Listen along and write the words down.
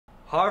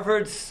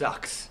Harvard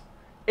sucks.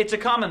 It's a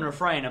common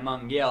refrain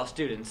among Yale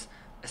students,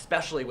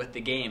 especially with the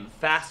game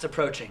fast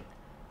approaching.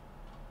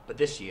 But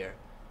this year,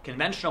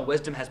 conventional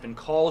wisdom has been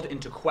called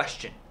into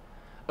question.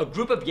 A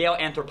group of Yale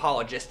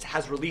anthropologists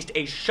has released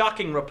a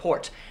shocking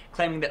report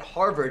claiming that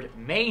Harvard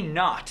may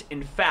not,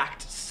 in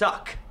fact,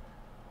 suck.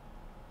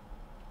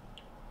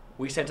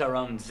 We sent our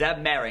own Zeb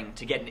Mehring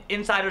to get an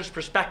insider's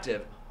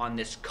perspective on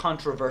this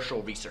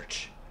controversial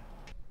research.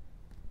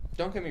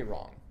 Don't get me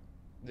wrong.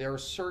 There are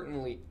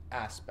certainly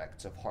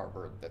aspects of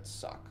Harvard that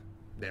suck.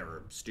 There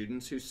are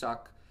students who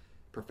suck,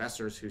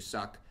 professors who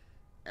suck,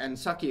 and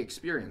sucky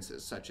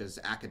experiences such as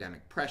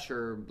academic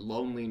pressure,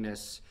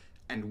 loneliness,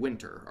 and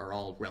winter are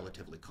all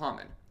relatively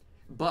common.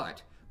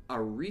 But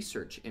our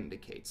research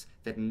indicates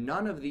that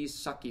none of these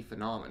sucky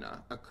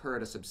phenomena occur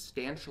at a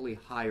substantially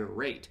higher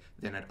rate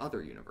than at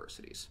other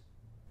universities.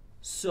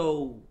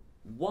 So,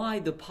 why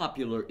the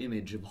popular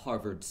image of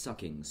Harvard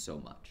sucking so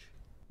much?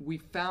 We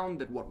found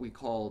that what we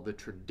call the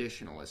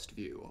traditionalist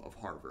view of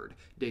Harvard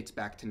dates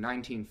back to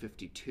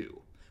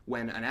 1952,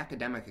 when an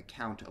academic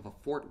account of a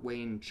Fort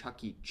Wayne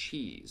Chuck E.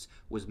 Cheese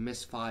was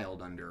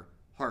misfiled under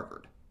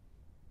Harvard.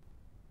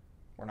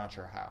 We're not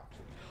sure how.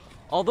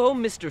 Although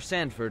Mr.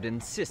 Sanford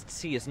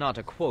insists he is not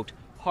a, quote,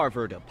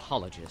 Harvard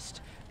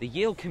apologist, the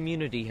Yale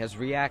community has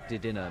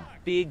reacted in a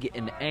big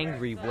and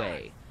angry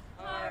way.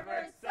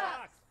 Harvard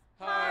sucks!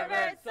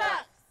 Harvard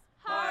sucks!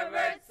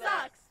 Harvard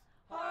sucks!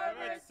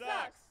 Harvard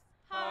sucks!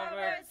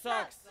 Harvard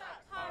sucks!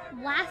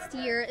 Last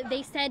year,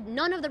 they said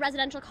none of the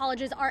residential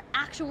colleges are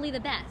actually the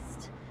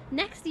best.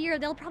 Next year,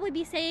 they'll probably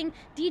be saying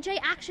DJ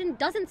Action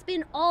doesn't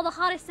spin all the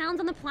hottest sounds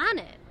on the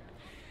planet.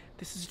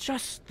 This is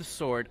just the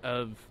sort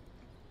of,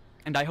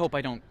 and I hope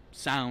I don't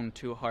sound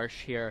too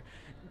harsh here,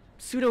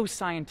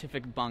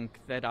 pseudo-scientific bunk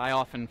that I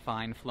often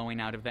find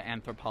flowing out of the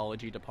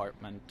anthropology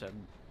department.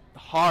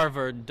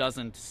 Harvard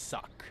doesn't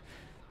suck.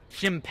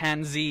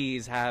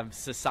 Chimpanzees have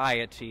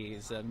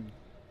societies.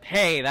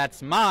 Hey,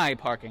 that's my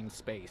parking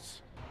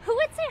space. Who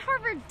would say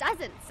Harvard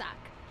doesn't suck?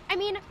 I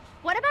mean,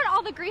 what about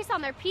all the grease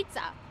on their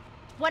pizza?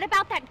 What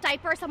about that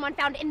diaper someone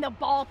found in the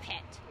ball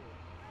pit?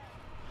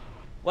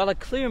 While a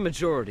clear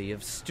majority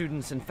of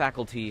students and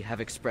faculty have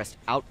expressed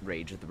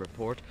outrage at the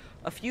report,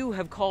 a few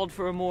have called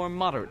for a more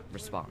moderate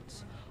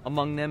response.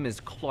 Among them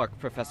is Clark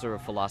Professor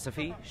of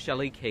Philosophy,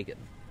 Shelly Kagan.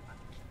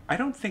 I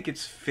don't think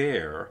it's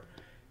fair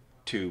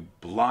to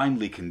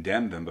blindly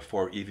condemn them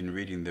before even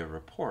reading their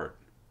report.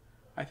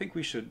 I think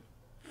we should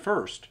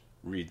first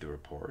read the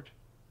report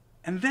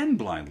and then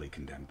blindly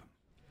condemn them.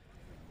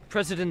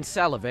 President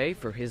Salovey,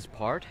 for his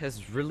part,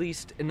 has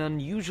released an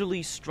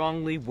unusually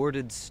strongly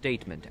worded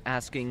statement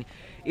asking,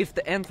 if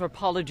the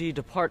anthropology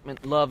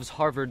department loves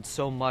Harvard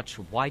so much,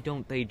 why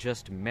don't they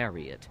just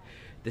marry it?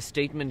 The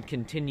statement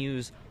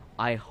continues,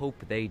 I hope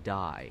they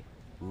die.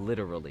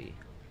 Literally.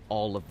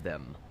 All of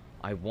them.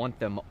 I want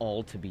them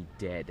all to be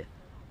dead.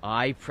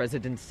 I,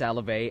 President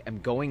Salovey, am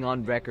going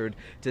on record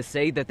to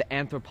say that the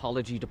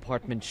anthropology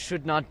department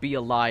should not be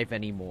alive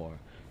anymore.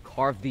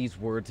 Carve these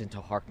words into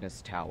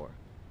Harkness Tower.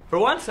 For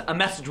once, a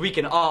message we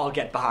can all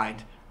get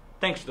behind.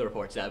 Thanks for the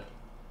report, Zeb.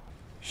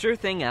 Sure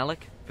thing,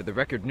 Alec. For the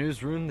Record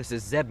Newsroom, this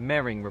is Zeb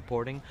Mehring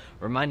reporting,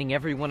 reminding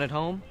everyone at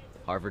home,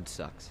 Harvard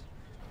sucks.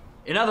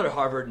 In other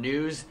Harvard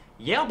news,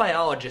 Yale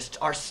biologists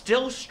are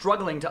still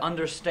struggling to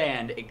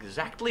understand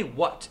exactly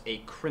what a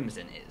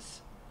crimson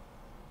is.